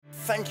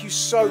thank you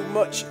so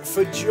much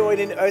for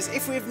joining us.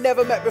 If we've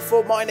never met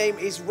before, my name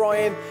is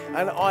Ryan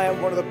and I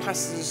am one of the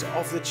pastors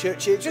of the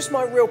church here. Just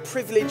my real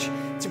privilege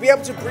to be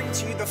able to bring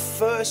to you the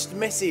first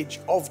message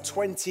of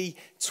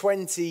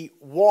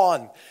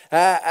 2021.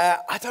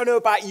 I don't know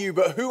about you,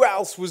 but who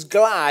else was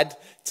glad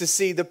to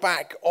see the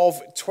back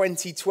of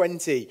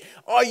 2020?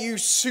 Are you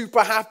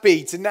super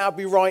happy to now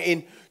be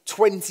writing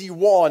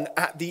 21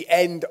 at the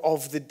end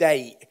of the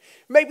date?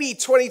 Maybe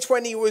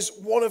 2020 was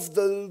one of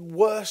the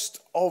worst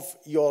of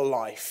your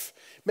life.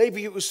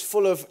 Maybe it was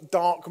full of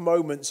dark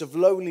moments of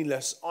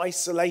loneliness,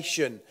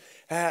 isolation,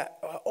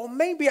 or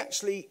maybe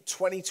actually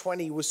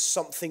 2020 was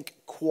something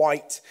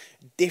quite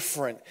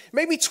different.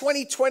 Maybe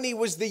 2020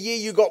 was the year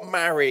you got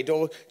married,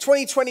 or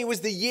 2020 was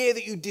the year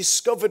that you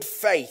discovered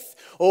faith,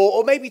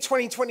 or maybe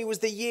 2020 was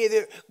the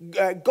year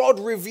that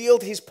God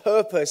revealed his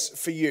purpose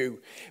for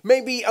you.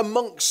 Maybe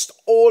amongst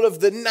all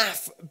of the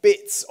naff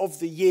bits of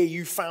the year,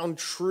 you found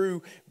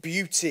true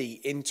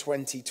beauty in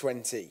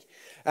 2020.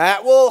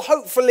 Well,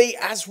 hopefully,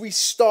 as we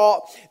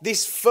start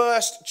this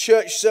first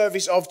church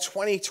service of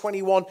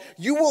 2021,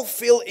 you will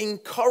feel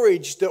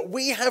encouraged that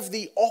we have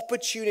the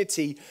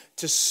opportunity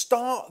to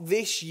start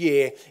this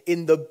year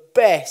in the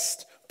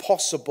best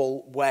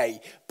possible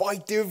way, by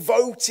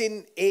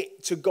devoting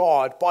it to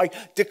God, by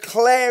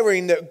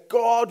declaring that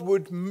God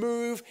would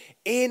move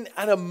in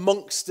and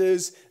amongst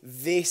us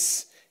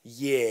this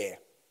year.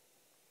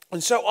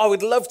 And so I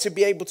would love to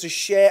be able to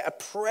share a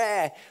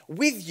prayer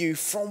with you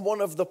from one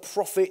of the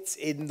prophets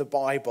in the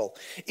Bible.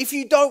 If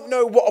you don't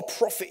know what a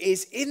prophet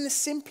is, in the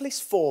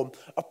simplest form,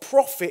 a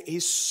prophet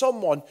is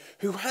someone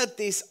who had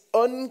this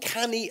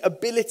uncanny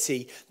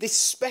ability, this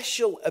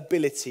special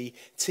ability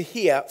to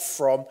hear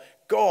from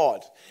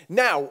God.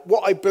 Now,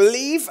 what I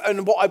believe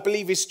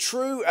is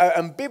true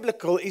and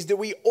biblical is that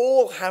we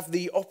all have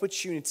the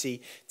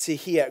opportunity to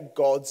hear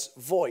God's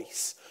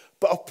voice.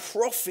 But a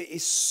prophet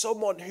is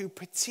someone who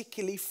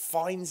particularly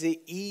finds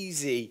it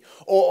easy,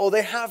 or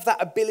they have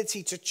that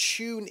ability to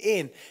tune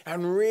in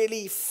and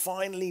really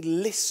finally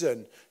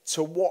listen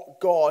to what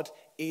God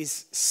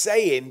is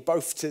saying,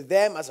 both to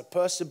them as a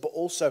person, but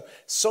also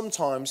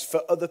sometimes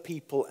for other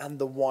people and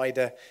the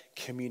wider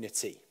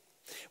community.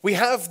 We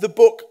have the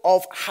book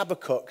of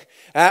Habakkuk,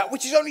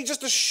 which is only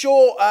just a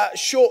short,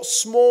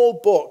 small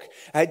book,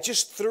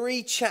 just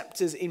 3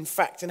 chapters in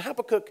fact. And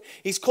Habakkuk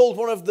is called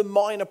one of the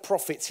minor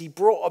prophets. He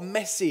brought a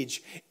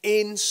message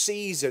in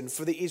season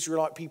for the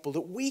Israelite people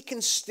that we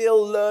can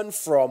still learn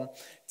from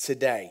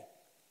today.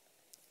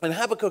 And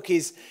Habakkuk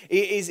is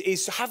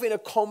having a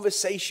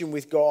conversation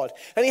with God.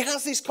 And he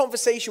has this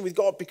conversation with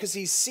God because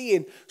he's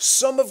seeing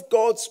some of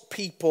God's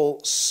people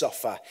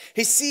suffer.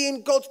 He's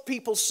seeing God's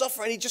people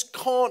suffer and he just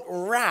can't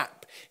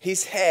wrap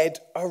his head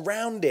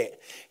around it.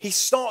 He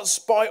starts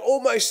by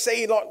almost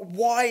saying, like,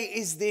 why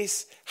is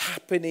this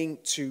happening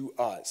to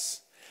us?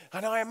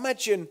 And I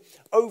imagine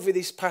over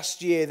this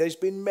past year, there's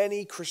been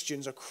many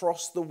Christians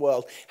across the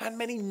world and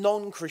many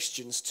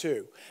non-Christians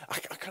too. I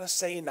kind of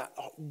saying that,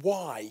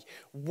 why?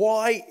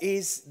 Why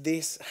is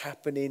this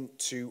happening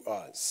to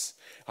us?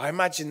 I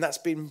imagine that's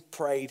been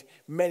prayed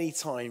many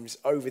times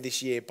over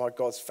this year by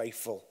God's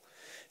faithful.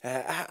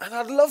 And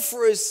I'd love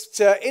for us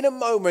to, in a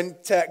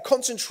moment,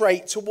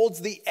 concentrate towards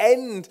the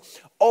end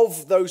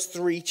of those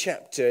 3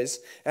 chapters.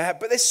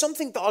 But there's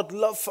something that I'd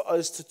love for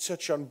us to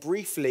touch on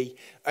briefly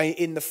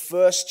in the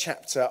first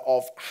chapter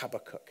of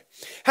Habakkuk.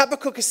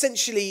 Habakkuk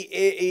essentially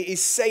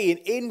is saying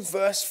in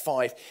verse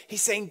 5,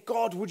 he's saying,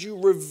 God, would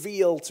you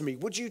reveal to me?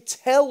 Would you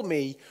tell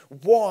me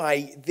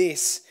why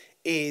this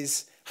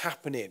is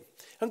happening?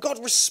 And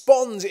God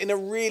responds in a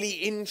really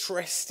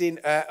interesting,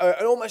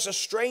 and almost a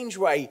strange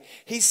way.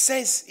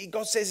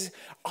 God says,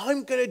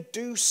 I'm going to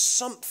do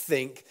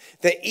something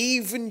that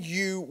even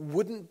you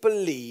wouldn't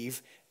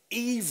believe,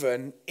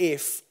 even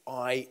if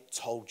I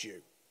told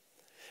you.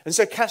 And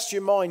so cast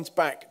your minds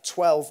back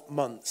 12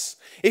 months.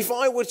 If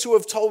I were to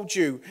have told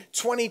you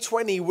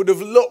 2020 would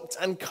have looked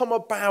and come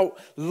about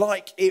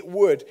like it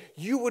would,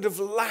 you would have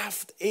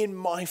laughed in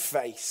my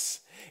face.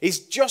 It's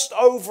just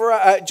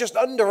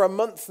under a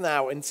month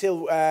now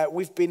until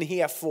we've been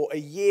here for a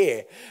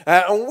year.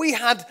 And we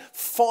had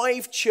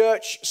 5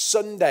 church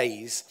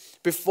Sundays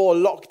before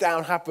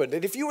lockdown happened.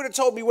 And if you would have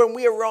told me when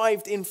we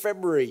arrived in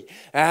February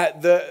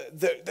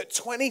that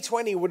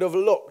 2020 would have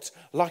looked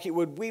like it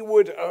would, we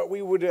would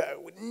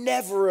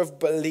never have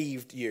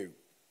believed you.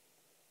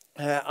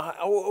 I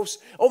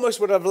almost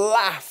would have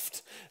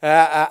laughed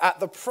at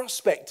the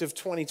prospect of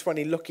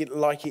 2020 looking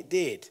like it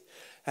did.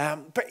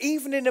 But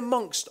even in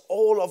amongst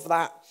all of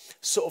that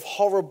sort of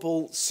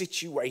horrible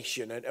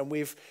situation, and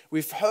we've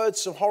heard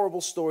some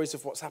horrible stories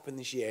of what's happened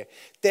this year,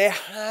 there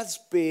has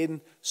been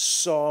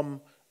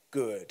some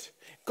good.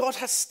 God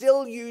has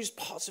still used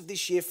parts of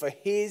this year for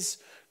his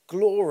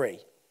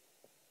glory.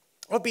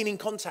 I've been in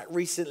contact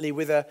recently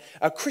with a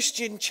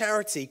Christian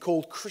charity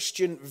called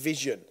Christian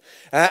Vision.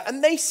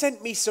 And they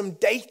sent me some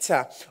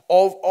data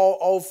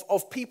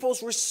of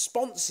people's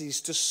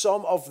responses to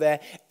some of their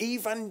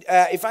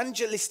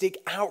evangelistic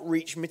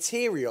outreach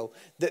material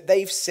that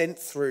they've sent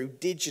through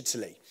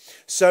digitally.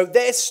 So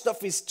their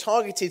stuff is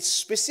targeted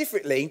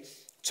specifically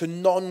to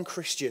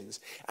non-Christians.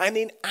 And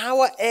in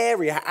our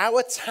area,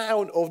 our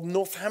town of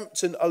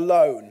Northampton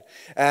alone,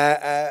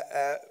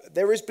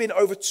 there has been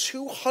over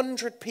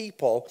 200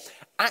 people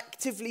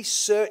actively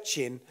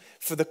searching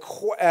for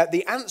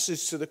the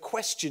answers to the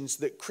questions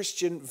that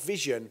Christian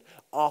Vision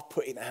are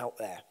putting out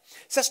there.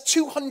 So that's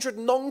 200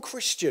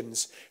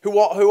 non-Christians who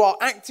are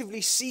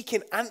actively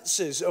seeking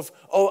answers of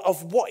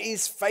what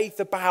is faith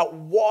about,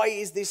 why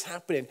is this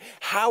happening,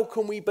 how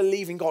can we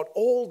believe in God,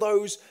 all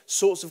those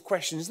sorts of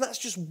questions. And that's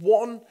just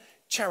one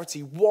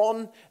charity,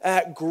 one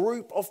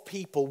group of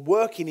people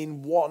working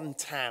in one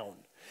town.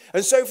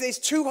 And so if there's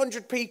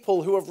 200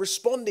 people who have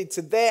responded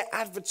to their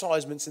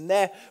advertisements and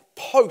their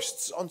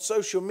posts on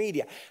social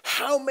media,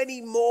 how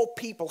many more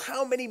people,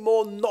 how many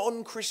more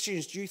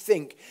non-Christians do you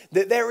think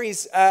that there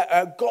is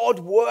a God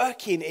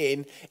working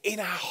in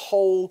our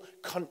whole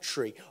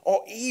country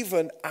or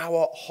even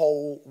our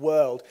whole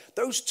world?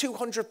 Those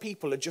 200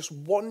 people are just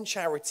one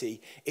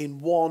charity in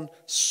one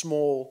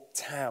small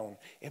town.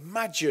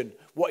 Imagine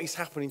what is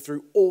happening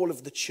through all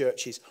of the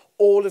churches,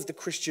 all of the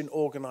Christian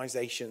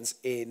organizations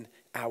in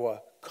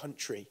our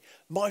country.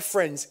 My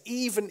friends,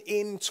 even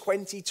in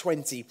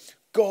 2020,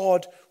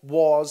 God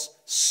was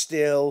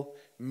still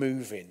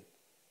moving.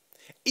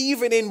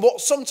 Even in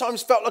what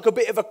sometimes felt like a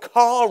bit of a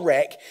car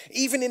wreck,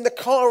 even in the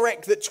car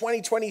wreck that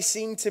 2020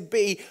 seemed to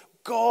be,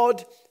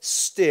 God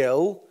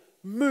still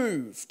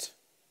moved.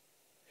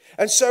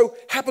 And so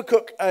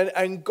Habakkuk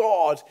and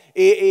God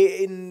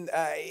in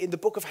the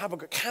book of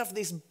Habakkuk have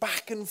this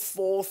back and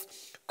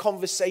forth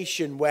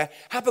conversation where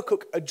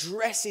Habakkuk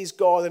addresses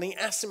God and he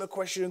asks him a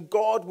question and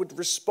God would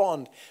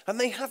respond. And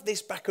they have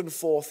this back and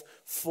forth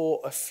for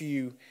a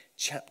few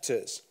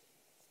chapters.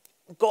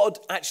 God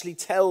actually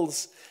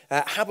tells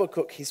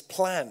Habakkuk his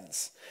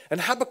plans.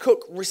 And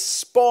Habakkuk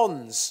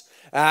responds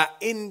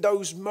in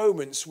those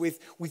moments with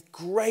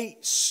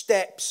great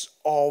steps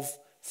of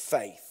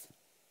faith.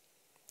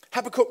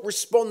 Habakkuk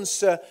responds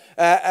to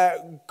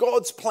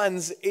God's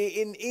plans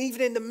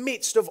even in the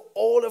midst of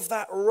all of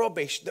that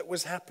rubbish that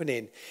was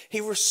happening.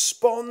 He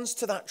responds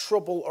to that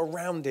trouble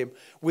around him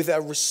with a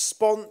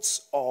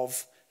response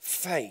of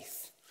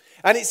faith.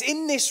 And it's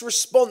in this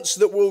response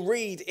that we'll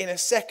read in a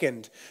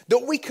second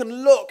that we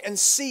can look and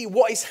see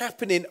what is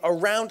happening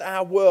around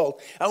our world.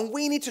 And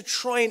we need to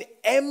try and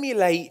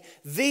emulate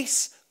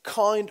this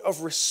kind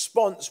of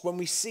response when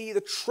we see the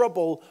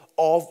trouble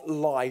of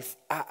life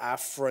at our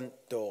front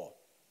door.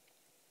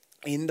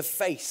 In the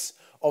face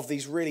of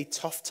these really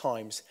tough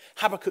times,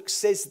 Habakkuk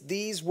says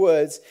these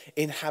words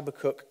in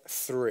Habakkuk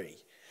 3.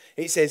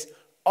 It says,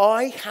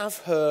 I have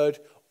heard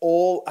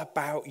all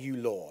about you,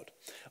 Lord.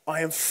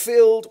 I am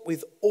filled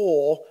with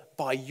awe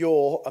by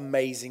your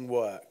amazing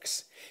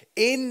works.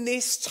 In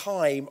this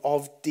time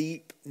of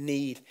deep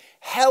need,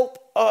 help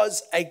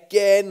us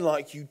again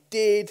like you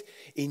did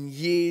in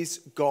years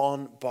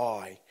gone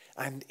by.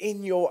 And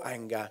in your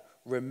anger,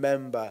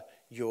 remember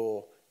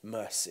your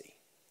mercy.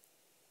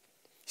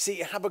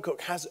 See,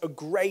 Habakkuk has a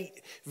great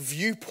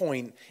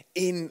viewpoint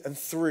in and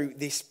through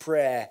this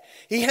prayer.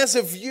 He has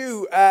a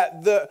view,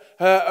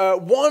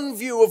 one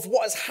view of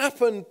what has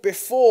happened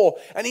before,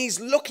 and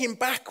he's looking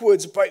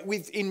backwards, but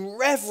in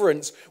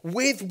reverence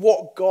with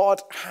what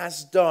God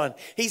has done.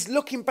 He's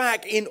looking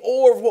back in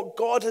awe of what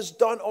God has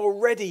done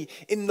already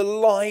in the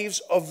lives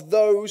of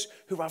those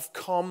who have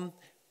come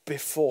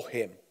before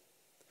him.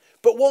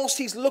 But whilst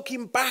he's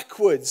looking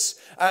backwards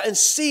and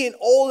seeing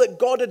all that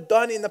God had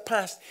done in the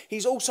past,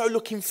 he's also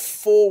looking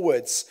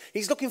forwards.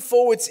 He's looking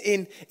forwards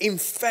in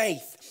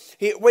faith.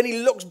 When he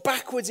looks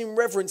backwards in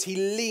reverence, he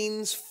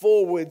leans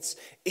forwards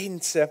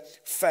into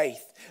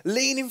faith.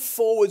 Leaning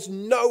forwards,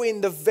 knowing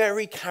the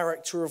very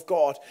character of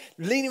God.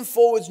 Leaning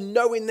forwards,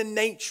 knowing the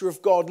nature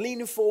of God.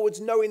 Leaning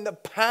forwards, knowing the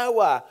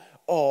power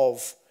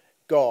of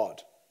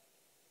God.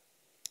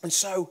 And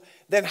so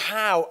then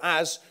how,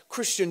 as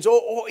Christians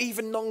or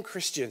even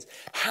non-Christians,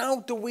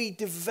 how do we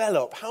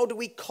develop, how do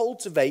we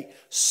cultivate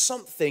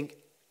something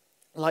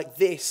like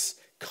this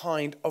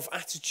kind of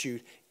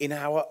attitude in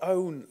our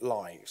own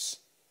lives?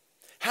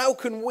 How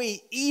can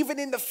we, even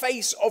in the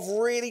face of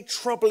really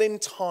troubling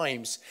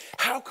times,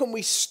 how can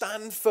we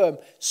stand firm,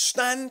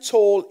 stand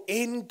tall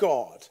in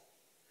God?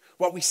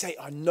 Well, we say,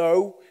 I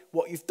know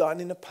what you've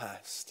done in the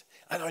past.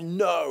 And I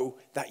know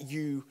that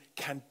you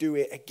can do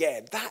it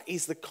again. That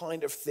is the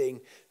kind of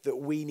thing that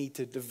we need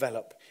to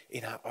develop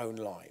in our own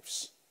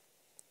lives.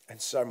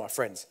 And so, my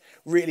friends,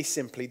 really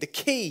simply, the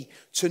key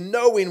to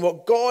knowing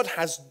what God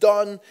has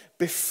done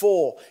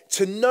before,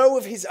 to know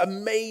of his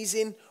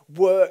amazing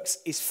works,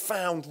 is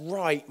found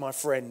right, my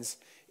friends,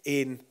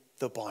 in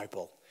the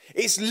Bible.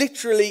 It's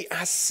literally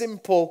as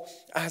simple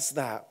as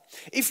that.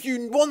 If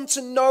you want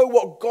to know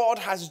what God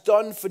has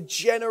done for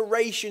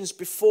generations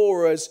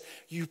before us,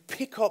 you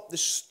pick up the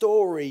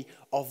story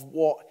of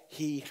what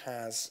he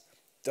has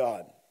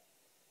done.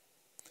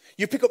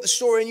 You pick up the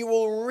story and you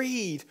will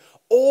read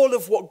all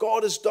of what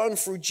God has done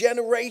through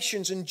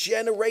generations and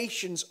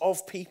generations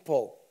of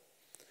people.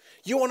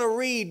 You want to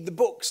read the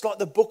books like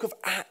the book of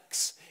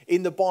Acts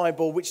in the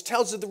Bible, which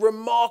tells of the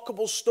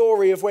remarkable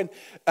story of when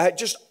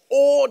just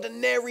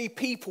ordinary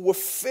people were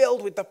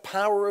filled with the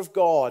power of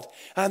God,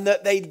 and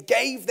that they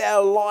gave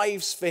their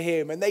lives for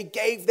him, and they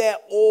gave their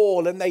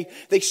all, and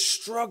they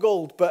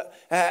struggled, but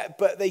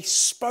they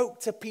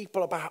spoke to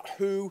people about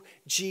who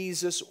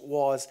Jesus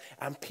was,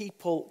 and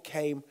people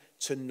came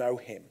to know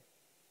him.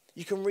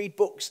 You can read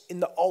books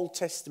in the Old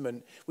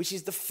Testament, which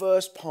is the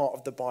first part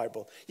of the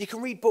Bible. You can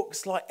read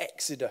books like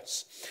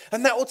Exodus,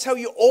 and that will tell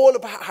you all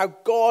about how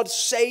God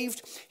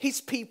saved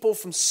his people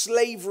from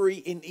slavery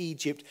in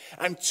Egypt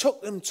and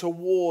took them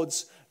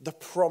towards the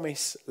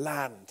promised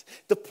land,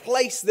 the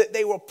place that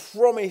they were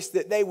promised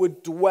that they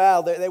would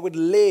dwell, that they would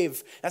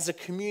live as a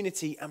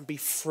community and be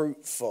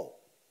fruitful.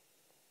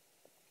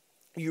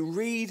 You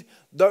read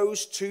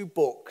those two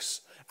books.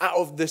 Out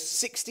of the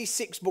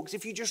 66 books,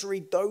 if you just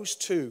read those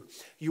two,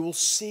 you will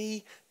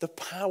see the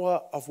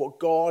power of what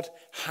God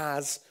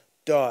has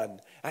done.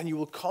 And you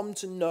will come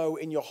to know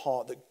in your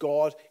heart that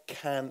God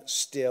can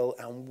still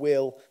and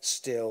will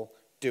still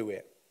do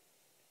it.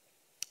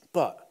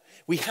 But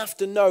we have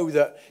to know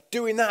that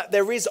doing that,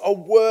 there is a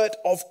word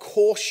of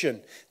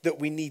caution that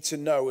we need to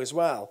know as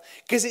well.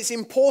 Because it's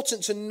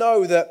important to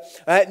know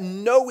that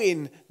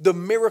knowing the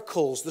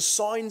miracles, the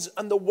signs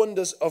and the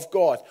wonders of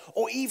God,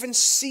 or even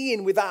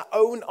seeing with our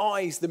own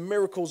eyes the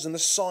miracles and the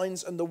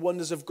signs and the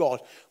wonders of God,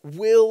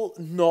 will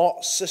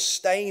not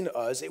sustain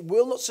us. It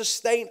will not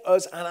sustain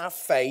us and our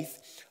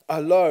faith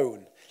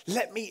alone.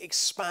 Let me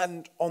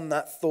expand on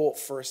that thought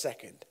for a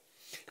second.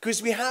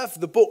 Because we have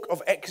the book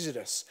of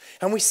Exodus,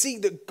 and we see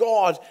that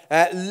God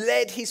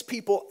led his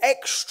people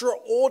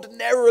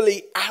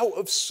extraordinarily out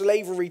of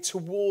slavery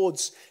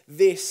towards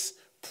this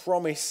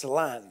promised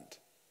land.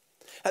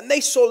 And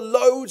they saw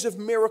loads of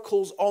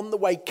miracles on the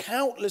way,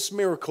 countless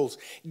miracles,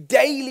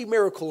 daily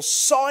miracles,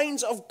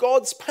 signs of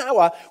God's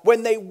power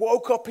when they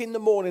woke up in the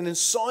morning and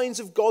signs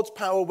of God's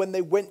power when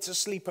they went to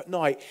sleep at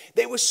night.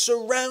 They were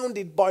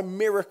surrounded by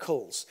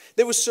miracles.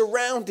 They were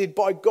surrounded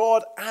by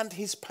God and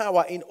his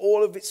power in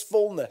all of its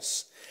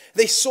fullness.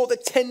 They saw the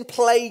 10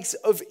 plagues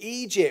of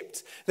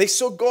Egypt. They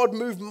saw God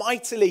move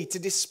mightily to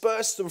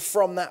disperse them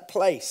from that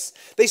place.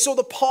 They saw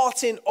the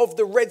parting of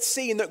the Red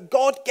Sea and that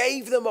God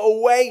gave them a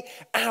way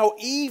out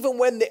even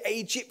when the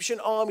Egyptian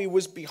army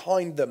was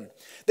behind them.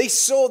 They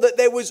saw that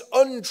there was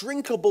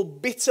undrinkable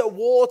bitter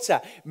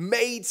water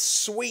made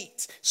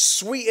sweet,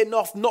 sweet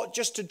enough not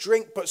just to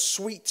drink but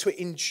sweet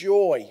to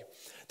enjoy.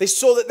 They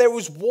saw that there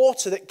was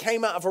water that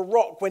came out of a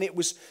rock when it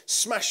was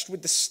smashed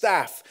with the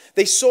staff.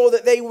 They saw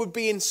that they were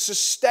being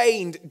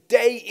sustained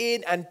day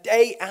in and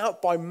day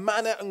out by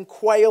manna and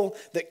quail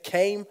that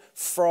came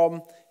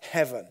from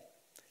heaven.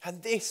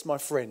 And this, my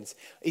friends,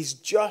 is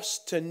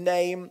just to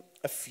name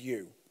a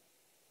few.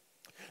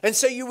 And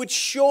so you would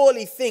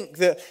surely think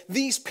that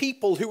these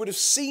people who would have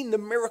seen the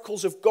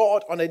miracles of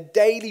God on a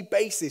daily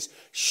basis,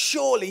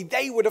 surely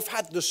they would have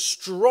had the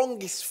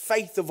strongest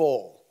faith of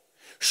all.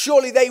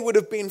 Surely they would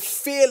have been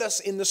fearless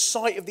in the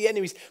sight of the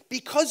enemies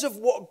because of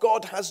what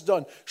God has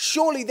done.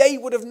 Surely they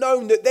would have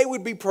known that they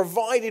would be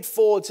provided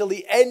for till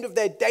the end of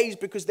their days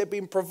because they've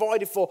been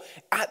provided for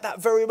at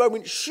that very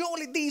moment.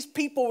 Surely these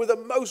people were the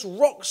most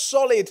rock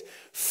solid,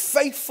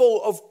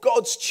 faithful of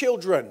God's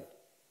children.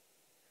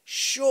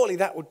 Surely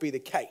that would be the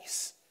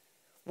case.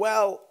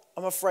 Well,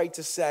 I'm afraid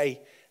to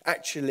say,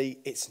 actually,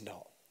 it's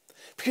not.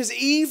 Because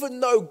even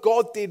though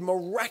God did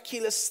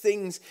miraculous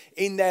things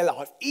in their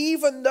life,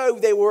 even though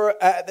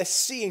they're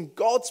seeing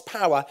God's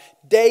power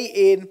day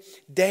in,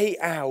 day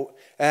out,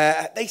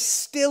 they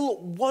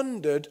still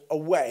wandered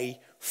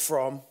away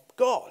from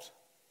God.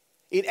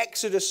 In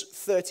Exodus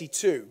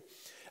 32,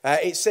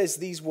 it says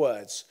these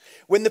words: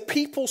 "When the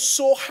people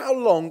saw how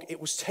long it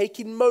was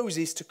taking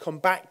Moses to come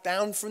back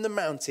down from the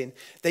mountain,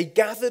 they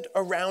gathered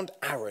around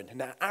Aaron."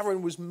 Now,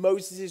 Aaron was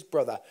Moses'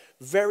 brother,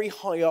 very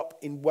high up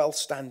in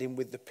well-standing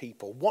with the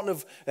people, one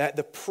of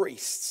the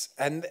priests.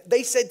 And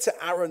they said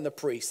to Aaron the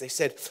priest, they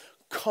said,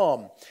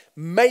 "Come,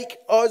 make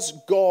us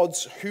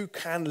gods who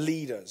can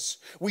lead us.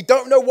 We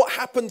don't know what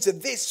happened to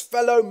this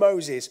fellow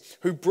Moses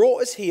who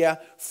brought us here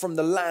from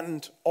the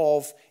land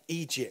of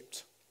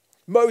Egypt."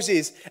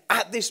 Moses,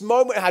 at this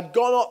moment, had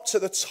gone up to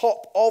the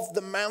top of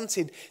the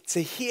mountain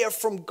to hear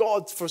from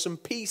God for some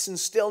peace and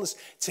stillness,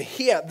 to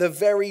hear the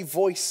very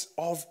voice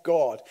of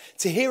God,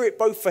 to hear it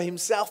both for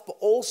himself but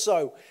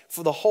also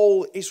for the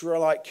whole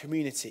Israelite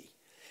community.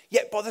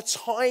 Yet by the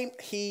time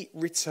he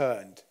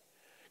returned,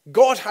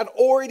 God had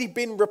already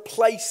been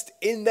replaced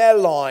in their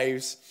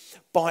lives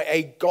by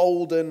a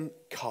golden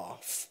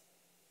calf.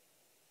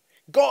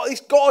 God,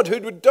 this God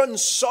who had done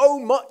so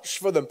much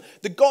for them,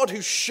 the God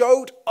who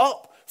showed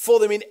up for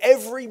them in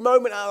every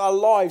moment of our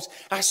lives.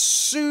 As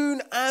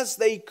soon as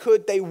they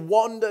could, they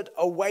wandered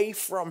away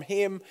from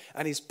him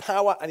and his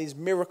power and his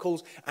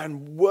miracles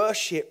and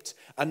worshipped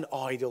an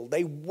idol.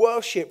 They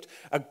worshipped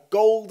a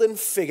golden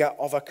figure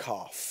of a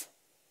calf.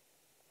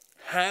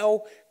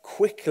 How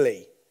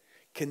quickly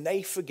can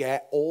they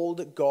forget all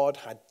that God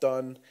had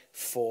done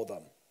for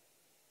them?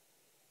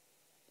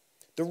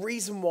 The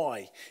reason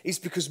why is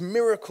because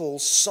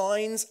miracles,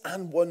 signs,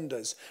 and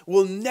wonders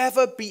will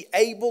never be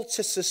able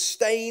to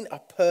sustain a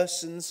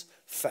person's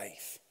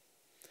faith.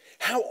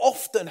 How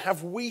often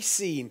have we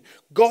seen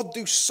God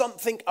do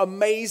something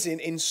amazing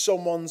in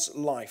someone's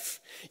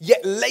life,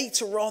 yet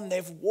later on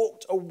they've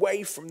walked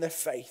away from their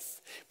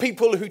faith?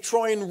 People who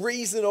try and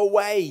reason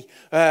away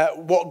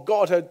what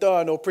God had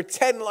done or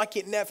pretend like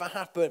it never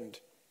happened.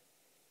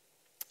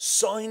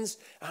 Signs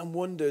and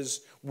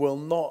wonders will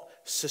not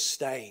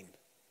sustain.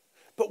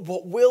 But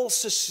what will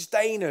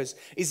sustain us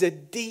is a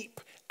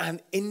deep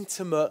and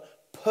intimate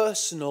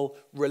personal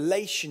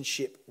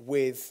relationship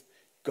with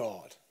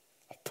God.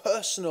 A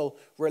personal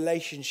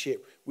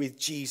relationship with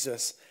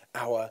Jesus,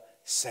 our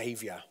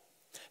Savior.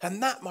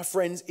 And that, my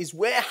friends, is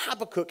where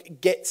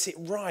Habakkuk gets it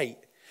right.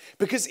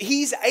 Because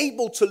he's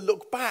able to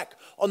look back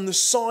on the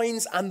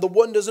signs and the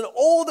wonders and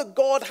all that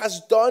God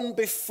has done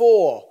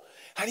before.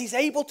 And he's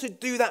able to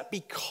do that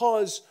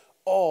because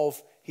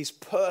of his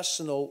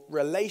personal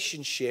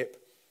relationship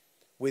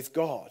with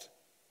God.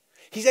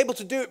 He's able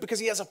to do it because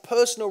he has a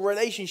personal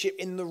relationship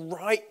in the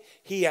right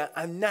here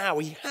and now.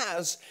 He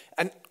has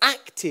an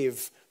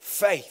active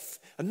faith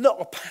and not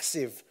a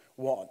passive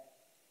one.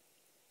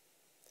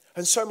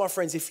 And so, my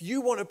friends, if you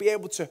want to be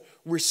able to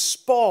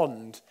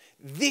respond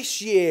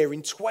this year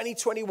in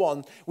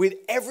 2021 with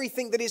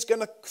everything that is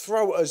going to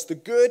throw us, the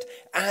good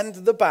and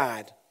the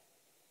bad,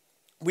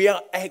 we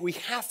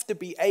have to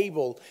be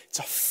able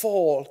to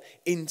fall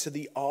into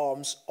the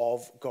arms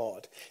of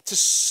God, to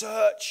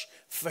search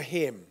for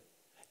him,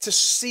 to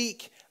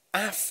seek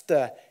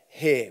after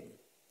him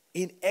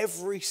in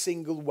every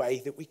single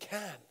way that we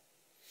can.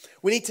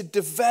 We need to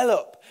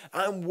develop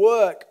and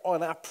work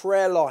on our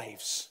prayer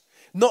lives.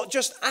 Not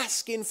just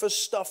asking for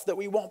stuff that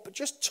we want, but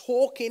just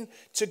talking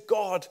to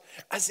God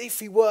as if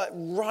he were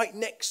right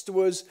next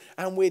to us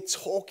and we're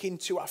talking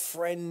to our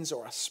friends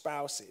or our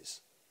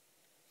spouses.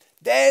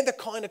 They're the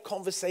kind of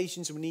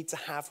conversations we need to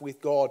have with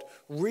God.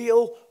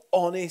 Real,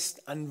 honest,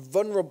 and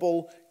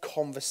vulnerable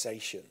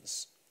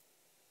conversations.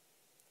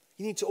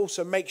 You need to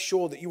also make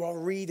sure that you are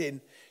reading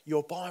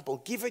your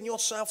Bible, giving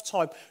yourself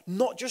time,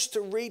 not just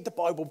to read the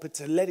Bible, but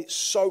to let it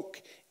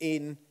soak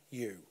in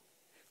you.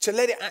 To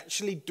let it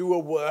actually do a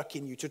work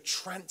in you, to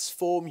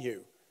transform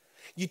you.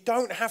 You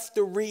don't have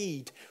to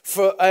read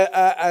for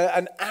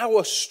an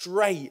hour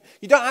straight.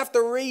 You don't have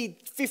to read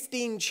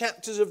 15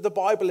 chapters of the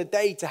Bible a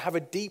day to have a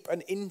deep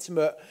and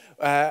intimate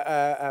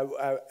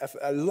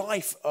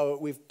life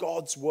with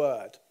God's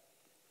word.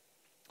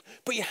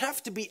 But you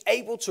have to be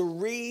able to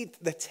read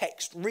the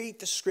text, read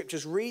the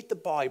scriptures, read the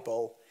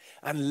Bible,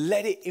 and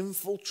let it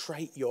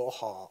infiltrate your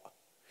heart.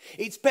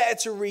 It's better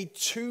to read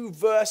 2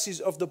 verses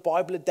of the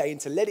Bible a day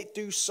and to let it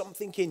do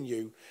something in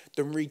you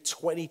than read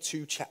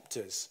 22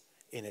 chapters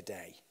in a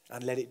day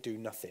and let it do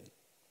nothing.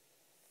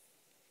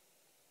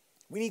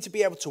 We need to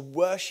be able to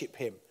worship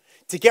him,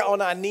 to get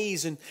on our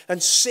knees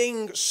and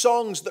sing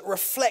songs that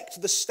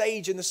reflect the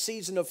stage and the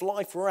season of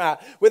life we're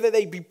at, whether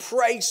they be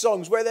praise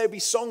songs, whether they be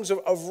songs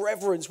of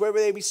reverence, whether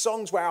they be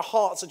songs where our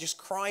hearts are just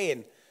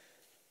crying.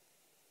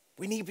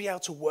 We need to be able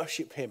to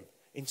worship him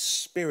in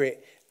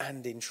spirit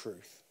and in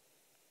truth.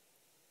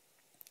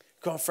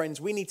 God, friends,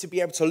 we need to be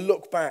able to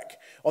look back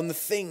on the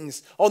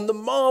things, on the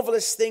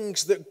marvelous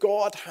things that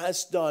God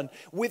has done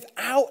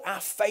without our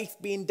faith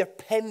being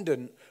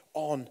dependent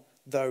on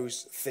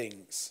those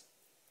things.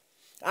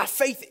 Our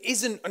faith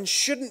isn't and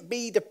shouldn't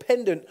be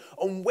dependent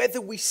on whether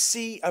we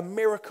see a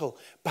miracle,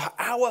 but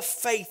our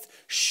faith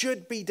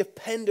should be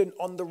dependent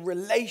on the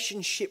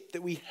relationship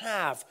that we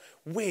have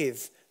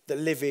with the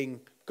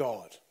living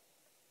God.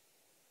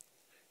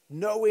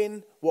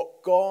 Knowing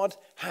what God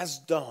has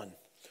done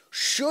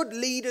should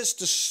lead us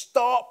to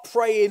start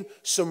praying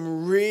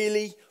some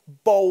really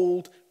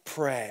bold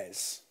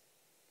prayers.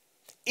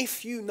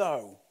 If you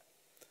know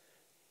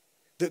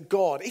that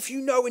God, if you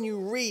know and you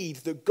read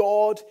that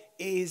God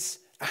is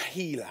a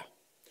healer,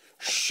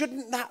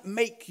 shouldn't that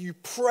make you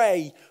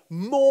pray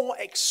more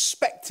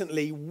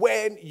expectantly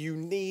when you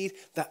need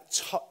that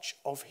touch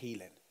of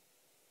healing?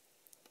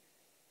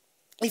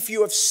 If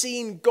you have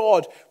seen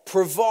God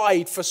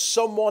provide for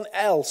someone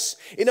else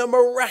in a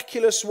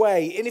miraculous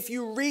way, and if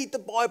you read the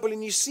Bible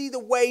and you see the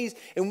ways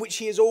in which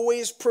he has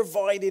always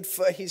provided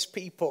for his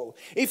people,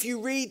 if you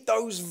read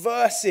those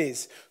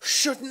verses,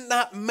 shouldn't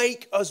that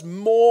make us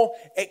more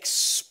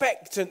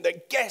expectant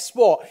that guess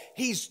what?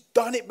 He's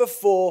done it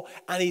before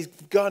and he's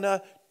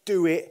gonna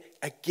do it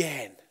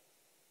again.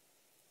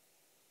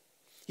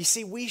 You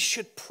see, we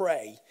should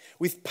pray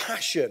with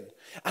passion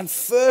and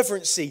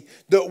fervency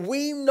that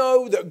we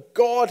know that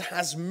God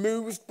has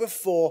moved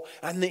before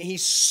and that he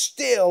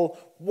still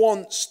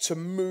wants to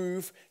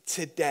move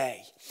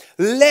today.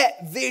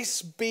 Let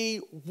this be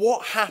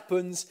what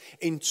happens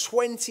in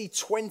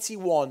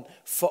 2021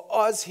 for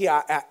us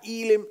here at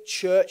Elim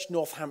Church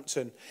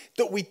Northampton.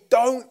 That we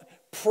don't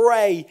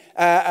pray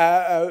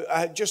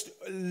just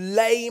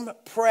lame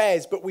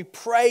prayers, but we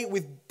pray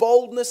with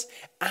boldness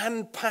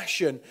and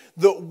passion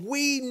that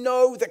we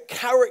know the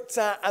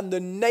character and the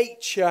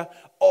nature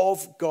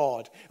of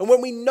God. And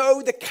when we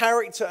know the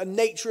character and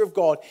nature of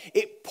God,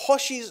 it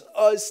pushes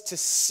us to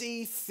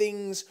see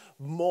things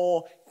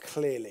more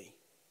clearly.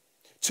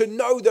 To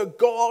know that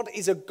God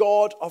is a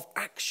God of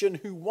action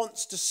who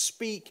wants to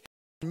speak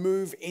and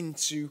move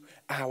into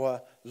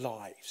our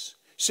lives.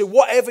 So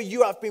whatever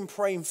you have been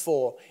praying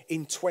for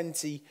in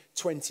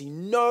 2020,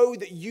 know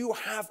that you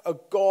have a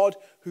God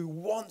who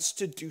wants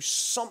to do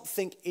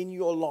something in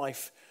your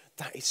life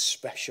that is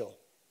special.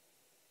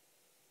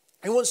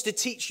 He wants to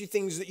teach you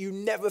things that you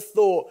never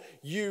thought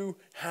you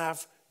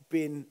have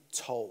been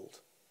told.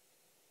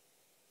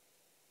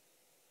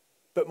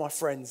 But my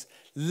friends,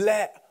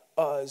 let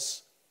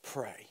us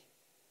pray.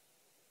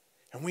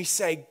 And we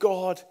say,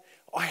 God,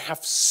 I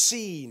have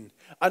seen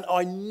and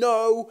I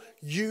know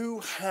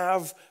you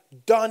have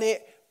done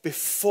it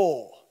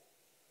before.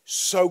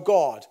 So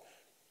God,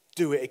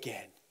 do it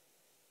again.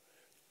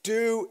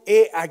 Do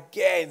it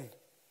again.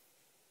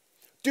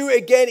 Do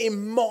it again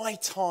in my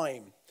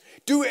time.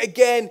 Do it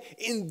again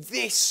in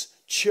this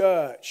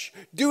church.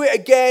 Do it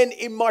again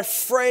in my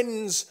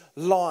friends'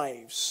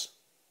 lives.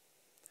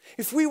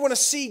 If we want to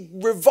see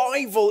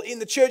revival in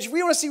the church, if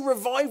we want to see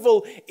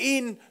revival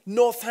in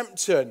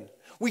Northampton,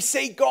 we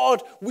say,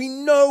 God, we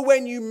know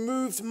when you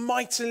moved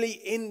mightily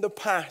in the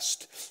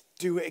past,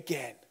 do it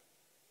again.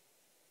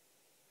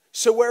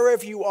 So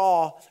wherever you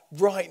are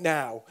right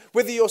now,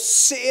 whether you're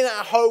sitting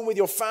at home with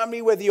your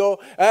family, whether you're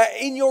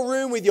in your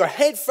room with your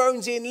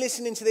headphones in,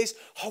 listening to this,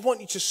 I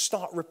want you to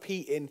start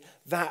repeating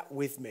that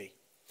with me.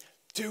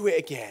 Do it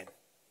again.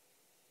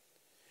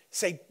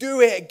 Say,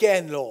 do it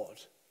again,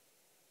 Lord.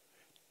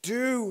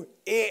 Do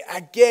it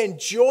again.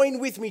 Join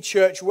with me,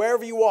 church,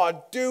 wherever you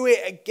are. Do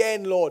it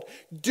again, Lord.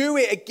 Do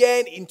it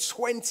again in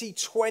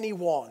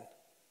 2021.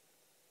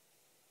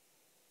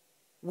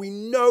 We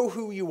know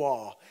who you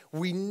are.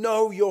 We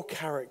know your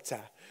character.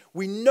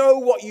 We know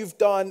what you've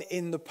done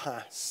in the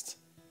past.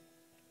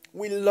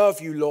 We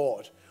love you,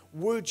 Lord.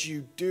 Would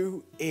you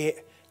do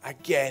it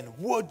again?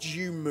 Would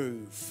you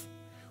move?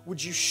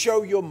 Would you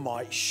show your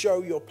might,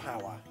 show your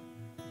power?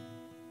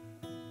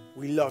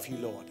 We love you,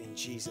 Lord. In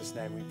Jesus'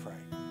 name we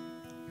pray.